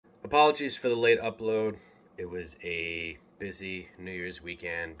Apologies for the late upload. It was a busy New Year's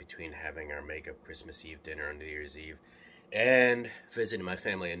weekend between having our makeup Christmas Eve dinner on New Year's Eve and visiting my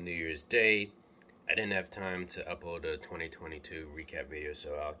family on New Year's Day. I didn't have time to upload a 2022 recap video,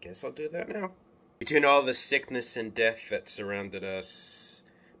 so I guess I'll do that now. Between all the sickness and death that surrounded us,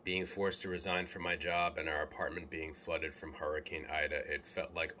 being forced to resign from my job, and our apartment being flooded from Hurricane Ida, it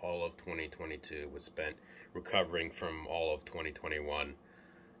felt like all of 2022 was spent recovering from all of 2021.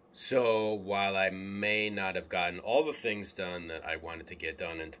 So while I may not have gotten all the things done that I wanted to get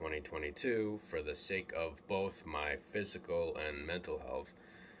done in 2022 for the sake of both my physical and mental health,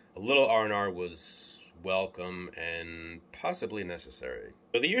 a little R&R was welcome and possibly necessary.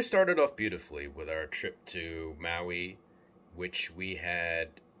 So the year started off beautifully with our trip to Maui, which we had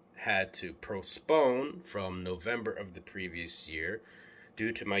to postpone from November of the previous year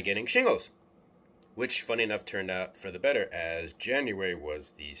due to my getting shingles, which, funny enough, turned out for the better, as January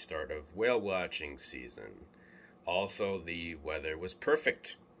was the start of whale watching season. Also, the weather was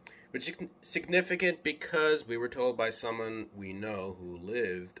perfect, which is significant because we were told by someone we know who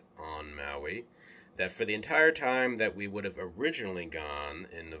lived on Maui that for the entire time that we would have originally gone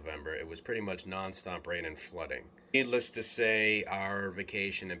in November, it was pretty much non-stop rain and flooding. Needless to say, our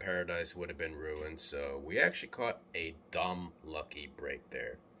vacation in paradise would have been ruined, so we actually caught a dumb lucky break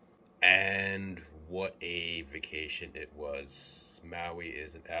there. And what a vacation it was. Maui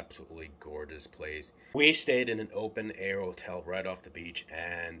is an absolutely gorgeous place. We stayed in an open-air hotel right off the beach,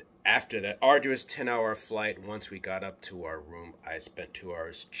 and after that arduous 10-hour flight, once we got up to our room, I spent 2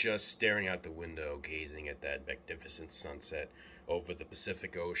 hours just staring out the window, gazing at that magnificent sunset over the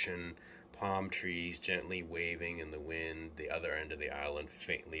Pacific Ocean, palm trees gently waving in the wind, the other end of the island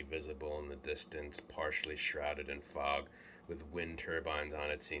faintly visible in the distance, partially shrouded in fog, with wind turbines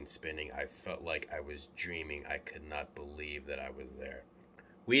on it seen spinning. I felt like I was dreaming. I could not believe that I was there.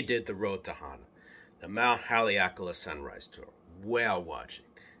 We did the road to Hana, the Mount Haleakala sunrise tour, whale watching,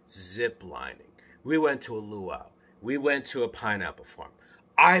 zip lining. We went to a luau. We went to a pineapple farm.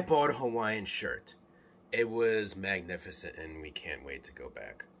 I bought a Hawaiian shirt. It was magnificent, and we can't wait to go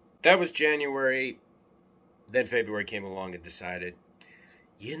back. That was January. Then February came along and decided,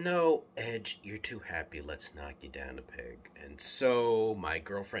 you know, Edge, you're too happy. Let's knock you down a peg. And so my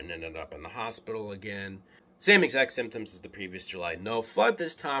girlfriend ended up in the hospital again. Same exact symptoms as the previous July. No flood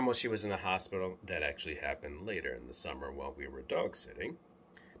this time while she was in the hospital. That actually happened later in the summer while we were dog sitting.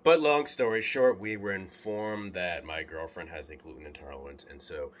 But long story short, we were informed that my girlfriend has a gluten intolerance, and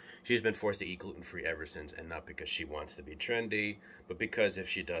so she's been forced to eat gluten-free ever since, and not because she wants to be trendy, but because if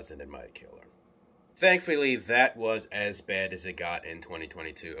she doesn't, it might kill her. Thankfully, that was as bad as it got in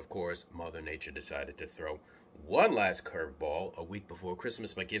 2022. Of course, Mother Nature decided to throw one last curveball a week before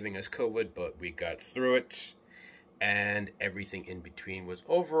Christmas by giving us COVID, but we got through it, and everything in between was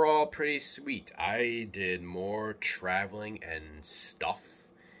overall pretty sweet. I did more traveling and stuff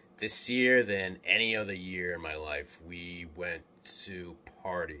this year than any other year in my life. We went to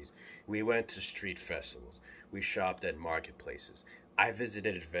parties. We went to street festivals. We shopped at marketplaces. I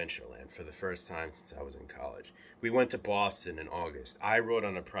visited Adventureland for the first time since I was in college. We went to Boston in August. I rode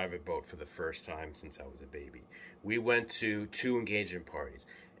on a private boat for the first time since I was a baby. We went to 2 engagement parties,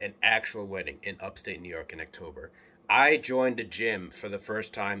 an actual wedding in upstate New York in October. I joined a gym for the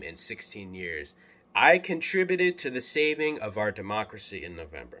first time in 16 years. I contributed to the saving of our democracy in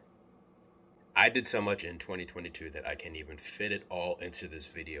November. I did so much in 2022 that I can't even fit it all into this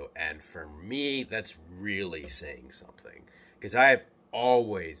video, and for me, that's really saying something, because I have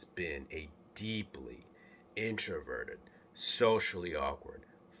always been a deeply introverted, socially awkward,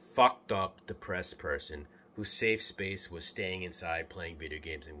 fucked up, depressed person whose safe space was staying inside, playing video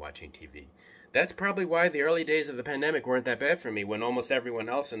games, and watching TV. That's probably why the early days of the pandemic weren't that bad for me, when almost everyone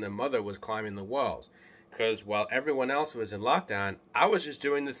else and their mother was climbing the walls. Because while everyone else was in lockdown, I was just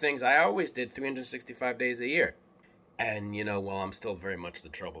doing the things I always did 365 days a year. And, you know, while I'm still very much the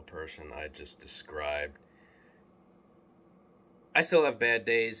trouble person I just described, I still have bad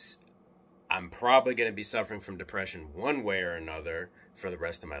days. I'm probably going to be suffering from depression one way or another for the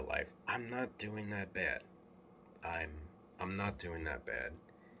rest of my life. I'm not doing that bad. I'm not doing that bad.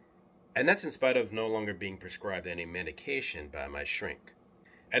 And that's in spite of no longer being prescribed any medication by my shrink.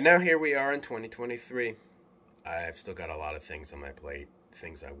 And now here we are in 2023. I've still got a lot of things on my plate,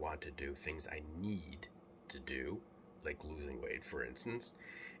 things I want to do, things I need to do, like losing weight, for instance.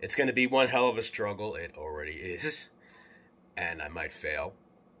 It's going to be one hell of a struggle. It already is. And I might fail.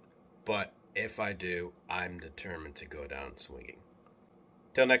 But if I do, I'm determined to go down swinging.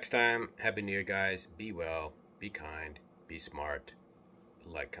 Till next time, Happy New Year, guys. Be well, be kind, be smart.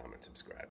 Like, comment, subscribe.